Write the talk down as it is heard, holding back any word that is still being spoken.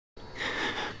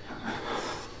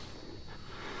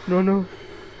No, no.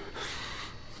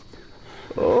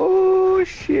 Oh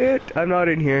shit! I'm not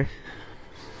in here.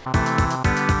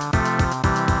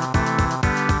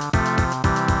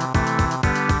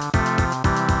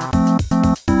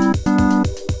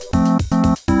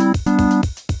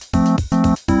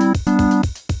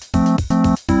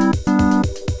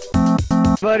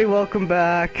 Buddy, welcome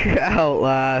back.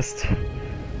 Outlast.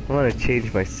 I want to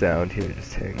change my sound here.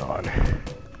 Just hang on.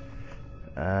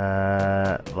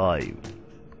 Volume.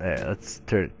 There, let's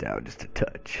turn it down just a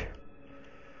touch.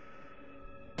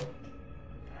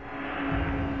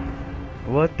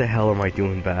 What the hell am I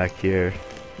doing back here?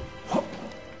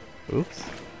 Oops.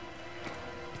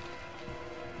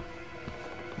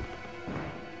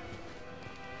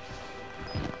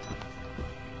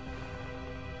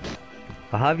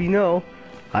 I'll have you know,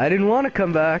 I didn't want to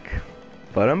come back,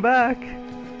 but I'm back.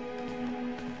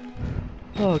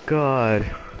 Oh God.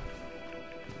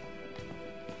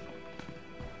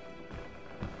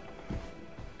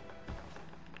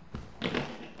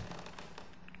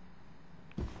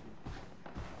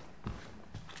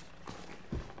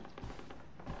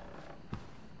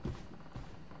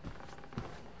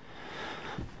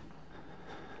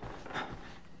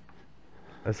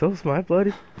 Are those my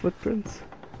bloody footprints?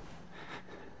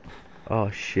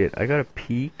 Oh shit, I gotta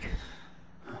peek?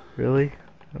 Really?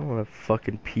 I don't wanna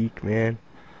fucking peek, man.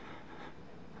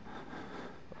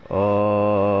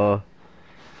 Hello?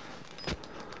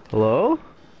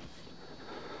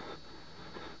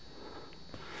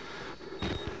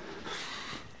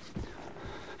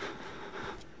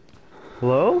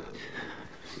 Hello?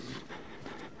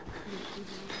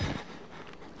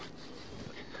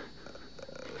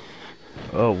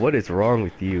 Oh, what is wrong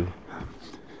with you?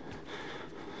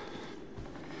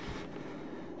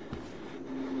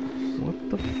 What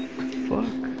the fuck?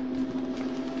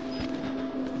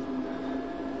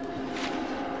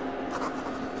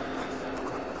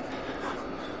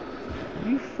 What are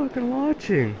you fucking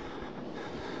watching?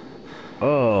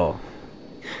 Oh.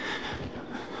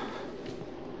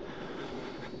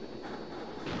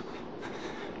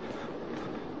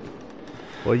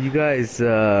 Well, you guys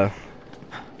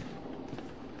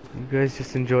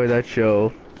just enjoy that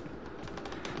show.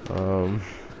 I'm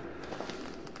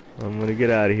gonna get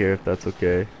out of here if that's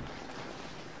okay.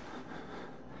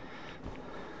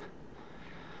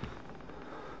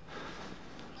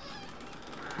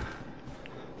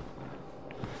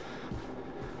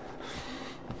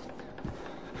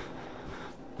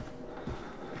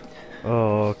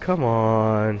 Oh, come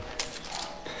on.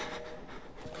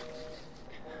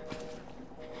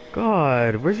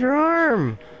 God, where's your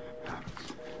arm?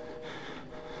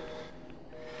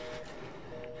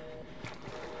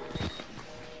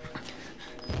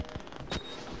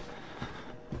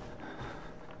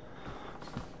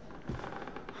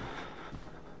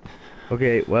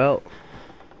 Okay, well,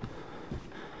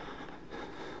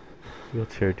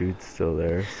 wheelchair dude's still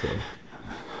there, so can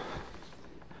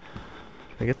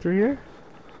I get through here?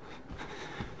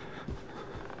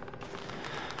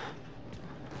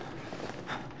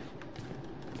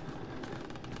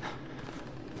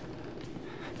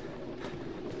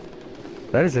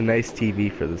 That is a nice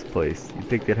TV for this place. You'd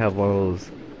think they'd have one of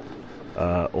those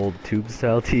old tube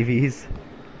style TVs.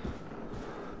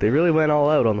 They really went all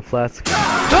out on the flat screen.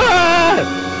 Ah!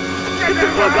 Get the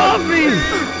fuck off me!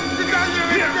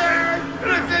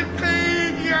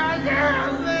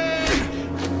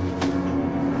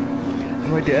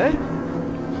 Am I dead?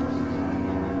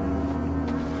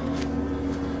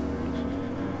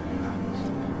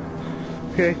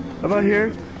 Okay, I'm out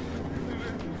here.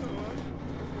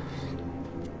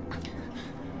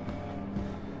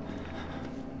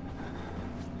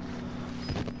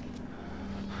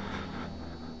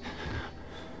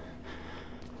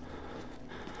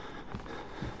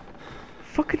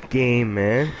 Fucking game,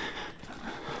 man.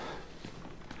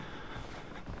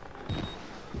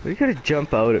 You gotta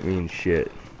jump out at me and shit.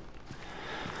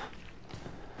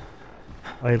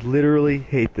 I literally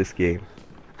hate this game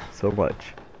so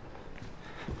much.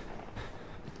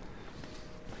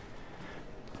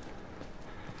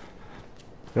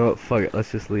 You know what, fuck it,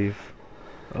 let's just leave.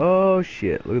 Oh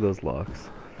shit, look at those locks.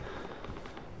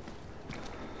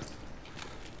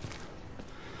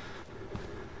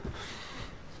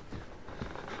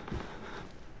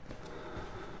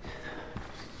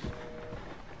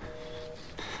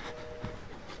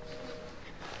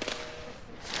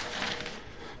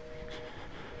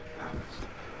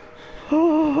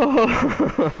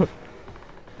 Oh.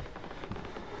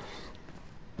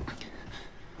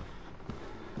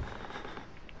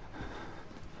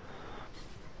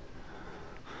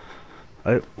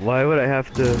 Why would I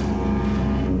have to...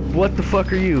 What the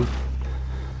fuck are you?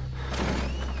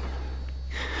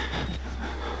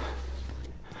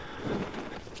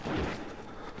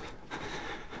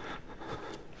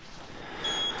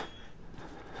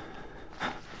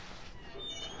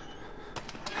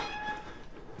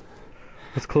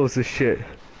 Let's close this shit.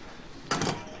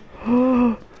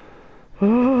 Oh,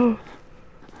 oh.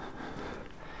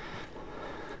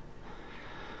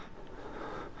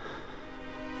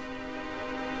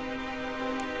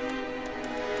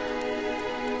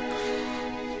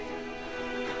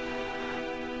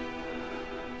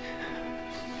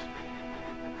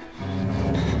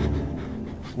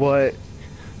 What?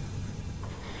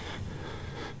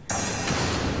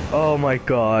 Oh my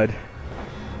god.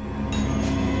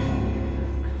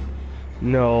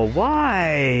 No,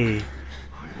 why?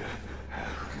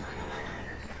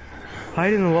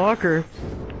 Hide in the locker.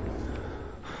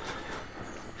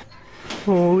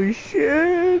 Holy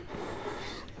shit.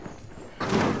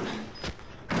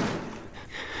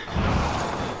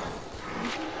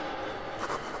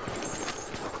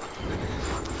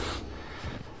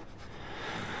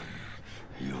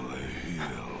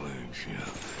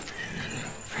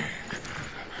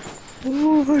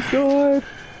 Oh my god.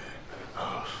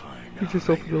 He just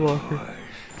opened the locker.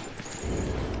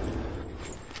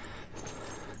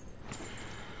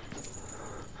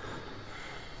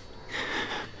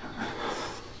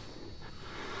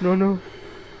 No, no.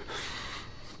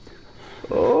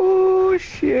 Oh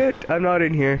shit. I'm not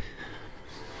in here.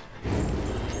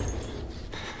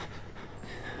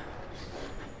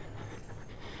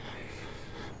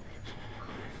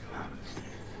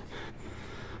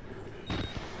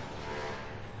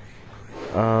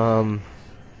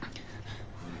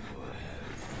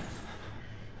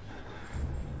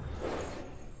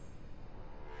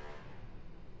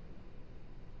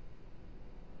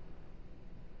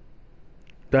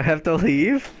 Do I have to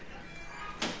leave?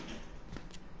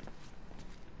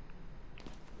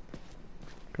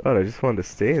 God, I just wanted to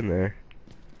stay in there.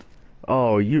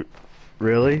 Oh, you...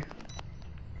 Really?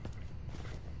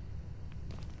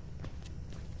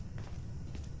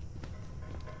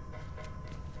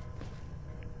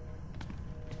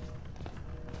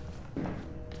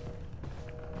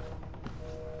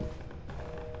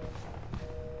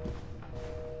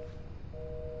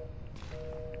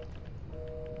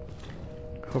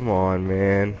 Come on,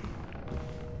 man.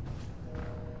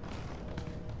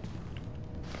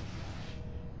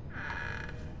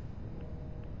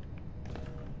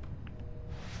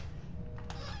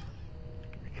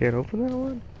 I can't open that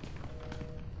one?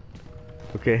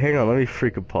 Okay, hang on, let me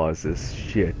freaking pause this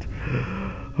shit.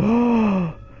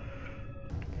 Oh,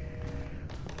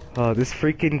 this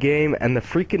freaking game and the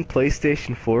freaking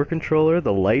PlayStation 4 controller,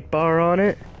 the light bar on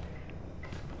it.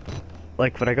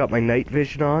 Like when I got my night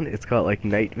vision on, it's got like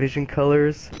night vision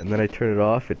colors, and then I turn it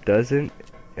off, it doesn't,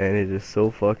 and it is so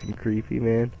fucking creepy,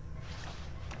 man.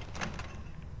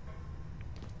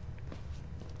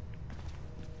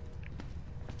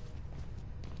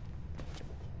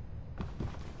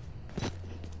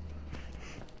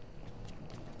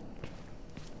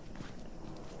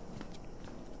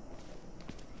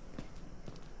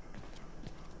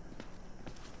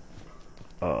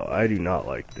 Oh, I do not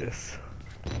like this.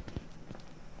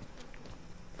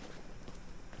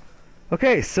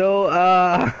 Okay, so,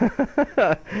 I'm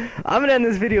gonna end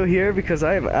this video here because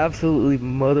I am absolutely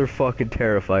motherfucking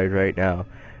terrified right now.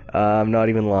 I'm not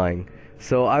even lying.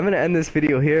 So I'm gonna end this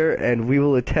video here, and we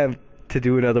will attempt to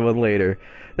do another one later.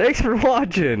 Thanks for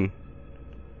watching!